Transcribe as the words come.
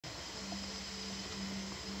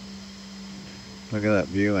Look at that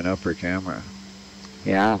view in upper camera.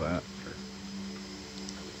 Yeah.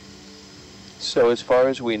 So as far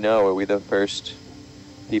as we know, are we the first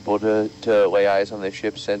people to lay eyes on the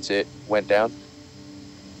ship since it went down?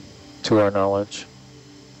 To our knowledge.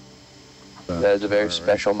 That is a very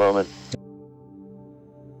special moment.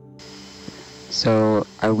 So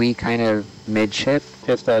are we kind of midship?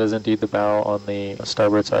 If that is indeed the bow on the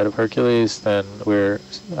starboard side of Hercules, then we're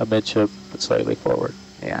amidship but slightly forward.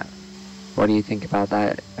 Yeah. What do you think about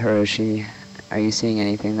that, Hiroshi? Are you seeing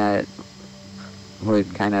anything that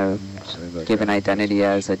would kind of give an identity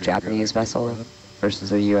as a Japanese vessel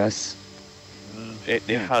versus a U.S.? It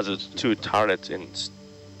has two turrets in,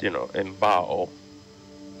 in bow.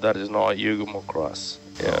 That is not a Yugumo-class.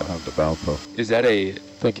 Yeah. I'll have the bow post. Is that a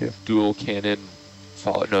Thank you. dual cannon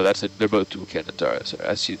follow? No, they're both dual cannon turrets.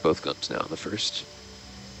 I see both guns now on the first.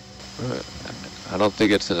 I don't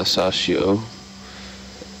think it's an Asashio.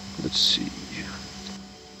 Let's see.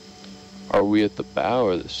 Are we at the bow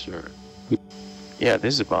or the stern? Yeah,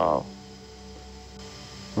 this is bow.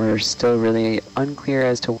 We're still really unclear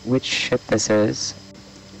as to which ship this is.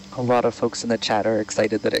 A lot of folks in the chat are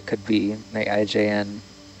excited that it could be the IJN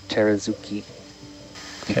Teruzuki.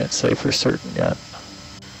 Can't say for certain yet.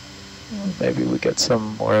 Maybe we get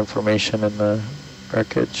some more information in the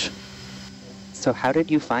wreckage. So how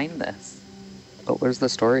did you find this? What was the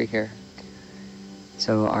story here?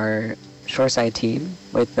 So our shoreside team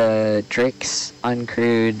with the DriX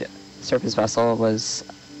uncrewed surface vessel was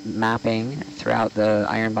mapping throughout the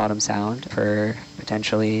Iron Bottom Sound for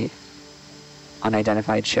potentially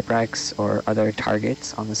unidentified shipwrecks or other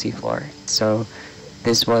targets on the seafloor. So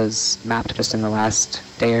this was mapped just in the last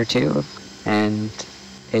day or two, and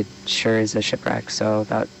it sure is a shipwreck. So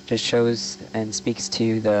that just shows and speaks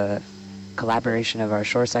to the collaboration of our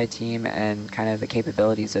shoreside team and kind of the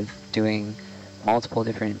capabilities of doing multiple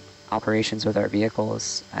different operations with our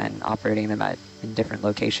vehicles and operating them in different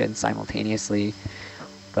locations simultaneously,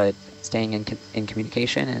 but staying in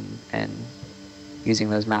communication and using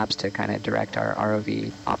those maps to kind of direct our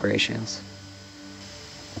ROV operations.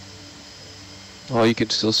 Oh, you can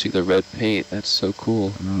still see the red paint. That's so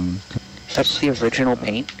cool. That's the original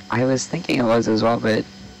paint? I was thinking it was as well, but it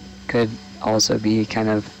could also be kind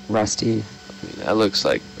of rusty. I mean, that looks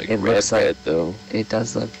like It red, looks like- red though. It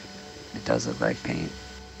does look like paint.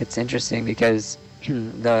 It's interesting because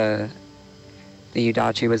the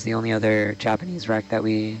Udachi was the only other Japanese wreck that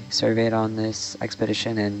we surveyed on this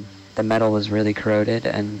expedition, and the metal was really corroded,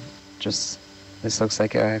 and just this looks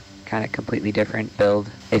like a kind of completely different build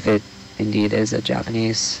if it indeed is a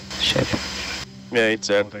Japanese ship. Yeah, it's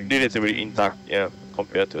relatively intact, yeah,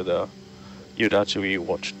 compared to the Udachi we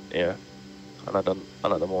watched, yeah,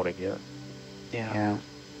 another morning, yeah. Yeah.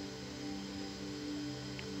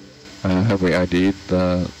 Have we ID'd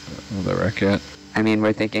the wreck yet? I mean,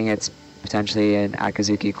 we're thinking it's potentially an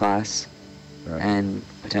Akizuki-class Right. and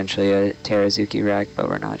potentially a Teruzuki wreck, but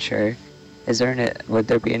we're not sure. Would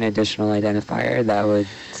there be an additional identifier that would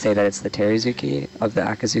say that it's the Teruzuki of the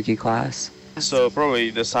Akizuki-class? So probably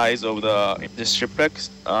the size of the shipwreck,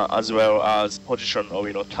 as well as position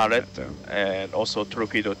of turret and also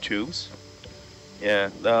torpedo tubes. Yeah,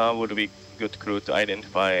 that would be good clue to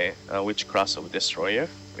identify which class of destroyer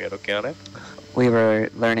we are looking at it. We were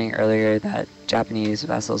learning earlier that Japanese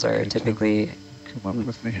vessels are typically Come up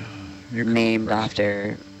with me. named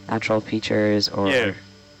after natural features or Yeah.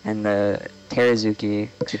 and the Teruzuki,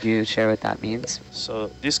 could you share what that means?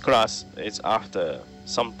 So this class is after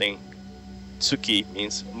something. Tsuki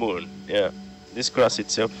means moon. Yeah. This class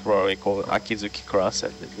itself probably called Akizuki-class,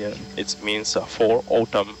 and yeah, it means for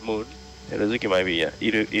autumn moon. Teruzuki might be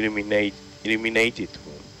illuminated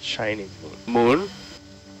moon, shining moon. Moon.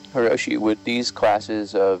 Hiroshi, would these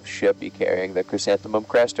classes of ship be carrying the chrysanthemum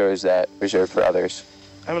crest, or is that reserved for others?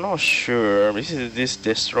 I'm not sure. This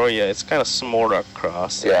destroyer. It's kind of smaller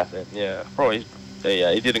class. Yeah. And yeah. Probably.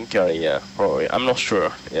 Yeah. It didn't carry. Yeah. Probably. I'm not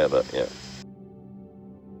sure. Yeah. But yeah.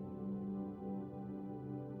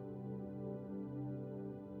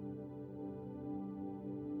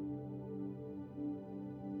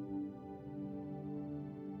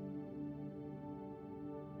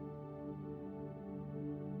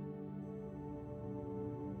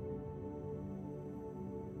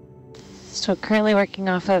 So currently working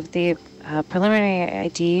off of the preliminary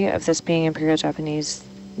ID of this being Imperial Japanese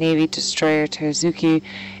Navy destroyer Teruzuki,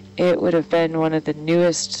 it would have been one of the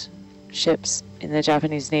newest ships in the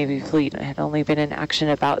Japanese Navy fleet. It had only been in action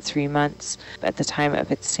about 3 months at the time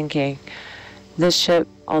of its sinking. This ship,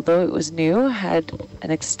 although it was new, had an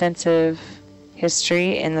extensive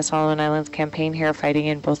history in the Solomon Islands campaign here, fighting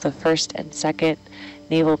in both the first and second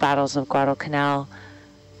naval battles of Guadalcanal.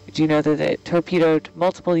 We do know that it torpedoed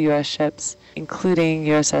multiple U.S. ships, including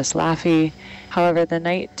USS Laffey. However, the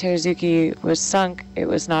night Teruzuki was sunk, it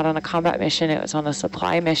was not on a combat mission, it was on a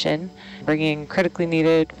supply mission, bringing critically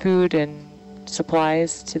needed food and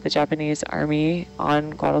supplies to the Japanese army on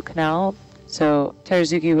Guadalcanal. So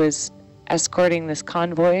Teruzuki was escorting this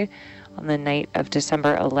convoy on the night of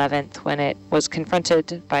December 11th when it was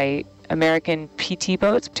confronted by American PT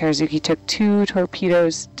boats. Teruzuki took 2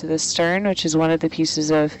 torpedoes to the stern, which is one of the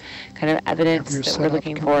pieces of kind of evidence that we're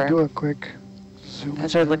looking for. Do a quick zoom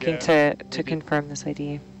as we're looking to confirm this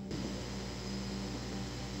ID.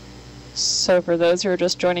 So for those who are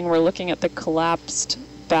just joining, we're looking at the collapsed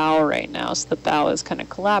bow right now. So the bow is kind of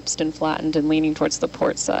collapsed and flattened and leaning towards the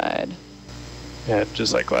port side. Yeah,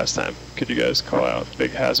 just like last time. Could you guys call out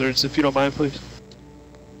big hazards if you don't mind, please?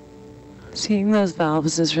 Seeing those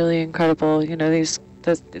valves is really incredible. You know, it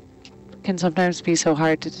can sometimes be so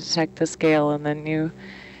hard to detect the scale, and then you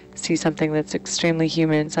see something that's extremely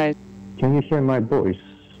human inside. Can you hear my voice?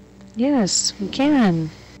 Yes, we can.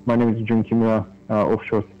 My name is Kimura,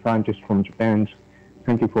 offshore scientist from Japan.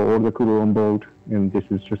 Thank you for all the crew on board, and this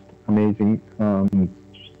is just amazing.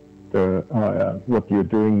 What you're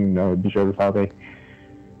doing in the visual survey,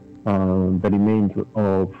 the remains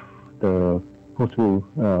of the possible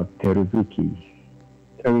Teruzuki.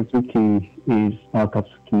 Teruzuki is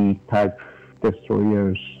Akizuki type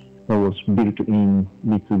destroyers that was built in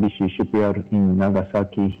Mitsubishi shipyard in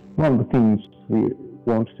Nagasaki. One of the things we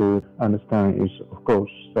want to understand is, of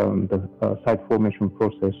course, the site formation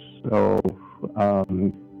process of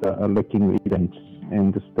the wrecking events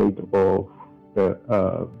and the state of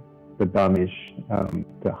the damage,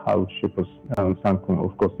 how ship was sunken.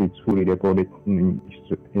 Of course, it's fully recorded in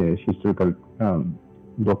historical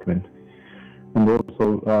document. And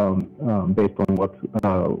also, based on what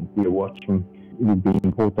we are watching, it would be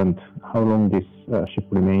important how long this ship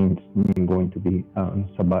remains going to be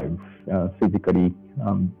survive physically.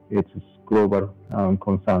 It's a global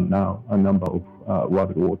concern now. A number of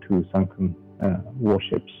World War II sunken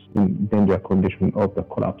warships in danger condition of the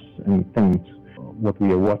collapse. And things. What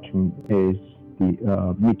we are watching is the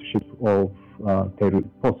midship of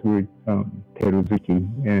possibly Teruzuki,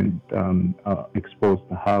 and exposed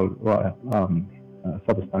how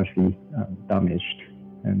substantially damaged.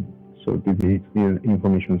 And so this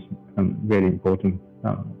information is very important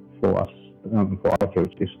for us, for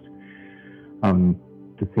archaeologists,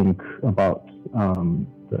 to think about how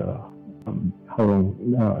long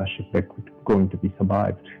a shipwreck is going to be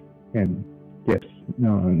survived. And yes,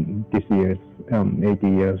 this year's 80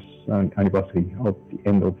 years anniversary of the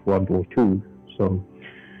end of World War II. So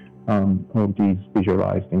all these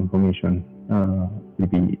visualized information will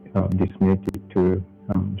be disseminated to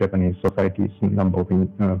Japanese societies. A number of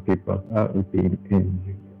people would be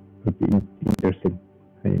interested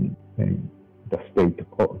in the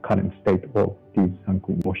current state of these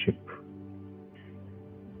sunken warship.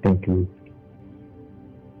 Thank you.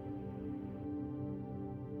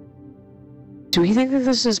 Do we think that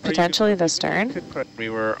this is potentially the stern? We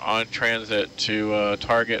were on transit to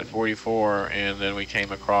target 44, and then we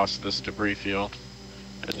came across this debris field.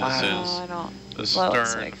 And this is the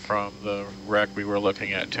stern from the wreck we were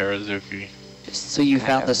looking at, Teruzuki. So you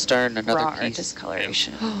found the stern, another piece?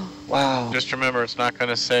 Discoloration. Wow. Just remember, it's not going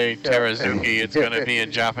to say Teruzuki, it's going to be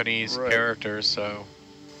in Japanese characters, so...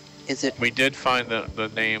 Is it... We did find the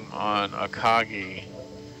name on Akagi.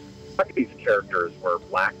 These characters were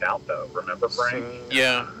blacked out, though. Remember, Frank?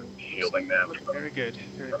 Yeah. Shielding them. Very good.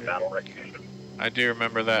 From battle recognition. I do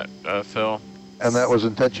remember that, Phil. And that was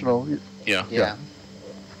intentional? Yeah. Yeah.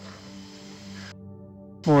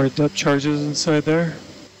 More depth charges inside there.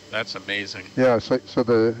 That's amazing. Yeah, so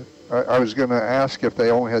I was going to ask if they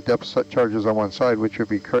only had depth charges on one side, which would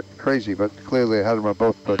be crazy, but clearly they had them on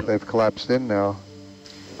both, but they've collapsed in now.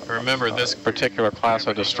 Remember, this particular class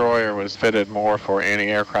of destroyer was fitted more for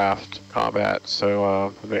anti-aircraft combat,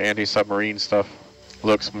 so the anti-submarine stuff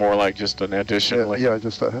looks more like just an addition. Yeah,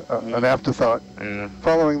 just an afterthought. Yeah.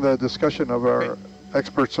 Following the discussion of our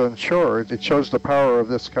experts on shore, it shows the power of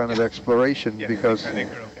this kind of exploration, because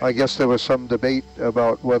I guess there was some debate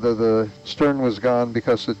about whether the stern was gone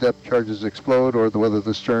because the depth charges explode, or whether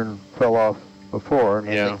the stern fell off before. And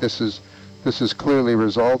I think this has clearly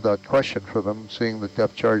resolved that question for them, seeing the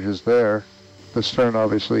depth charges there. The stern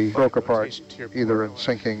obviously broke apart, either in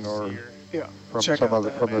sinking or from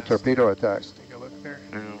the torpedo attack.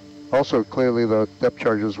 Also, clearly the depth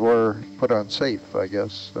charges were put on safe, I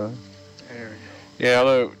guess. Yeah,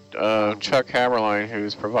 although Chuck Hammerline,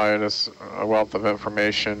 who's provided us a wealth of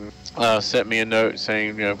information, sent me a note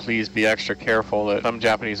saying, please be extra careful that some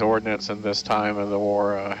Japanese ordnance in this time of the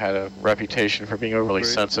war had a reputation for being overly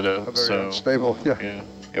sensitive. Very unstable, yeah.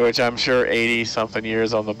 Which I'm sure 80-something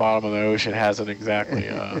years on the bottom of the ocean hasn't exactly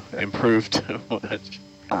improved too much.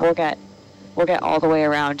 We'll get all the way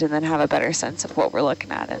around and then have a better sense of what we're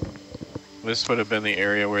looking at. It. This would have been the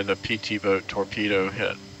area where the PT boat torpedo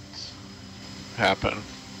hit happened.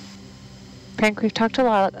 Frank, we've talked a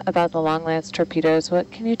lot about the long lance torpedoes.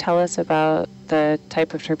 What can you tell us about the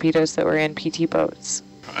type of torpedoes that were in PT boats?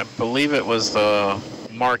 I believe it was the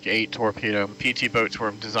Mark 8 torpedo. PT boats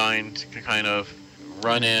were designed to kind of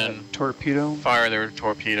run in, torpedo, fire their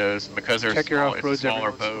torpedoes, because they're a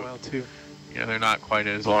smaller boat. Too. They're not quite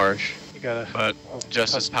as large, but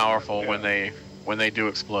just as powerful when they do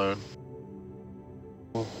explode.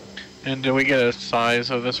 And do we get a size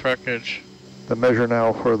of this wreckage? The measure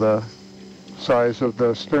now for the size of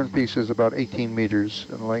the stern piece is about 18 meters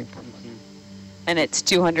in length. And it's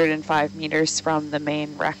 205 meters from the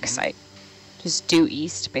main wreck site. Just due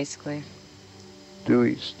east, basically. Due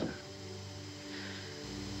east.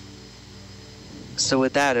 So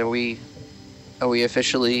with that, are we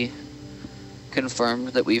officially confirmed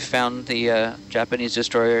that we've found the Japanese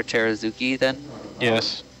destroyer Teruzuki then?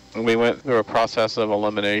 Yes. We went through a process of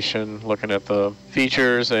elimination, looking at the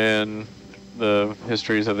features and the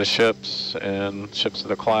histories of the ships and ships of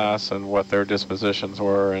the class and what their dispositions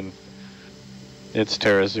were, and it's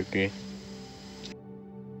Teruzuki.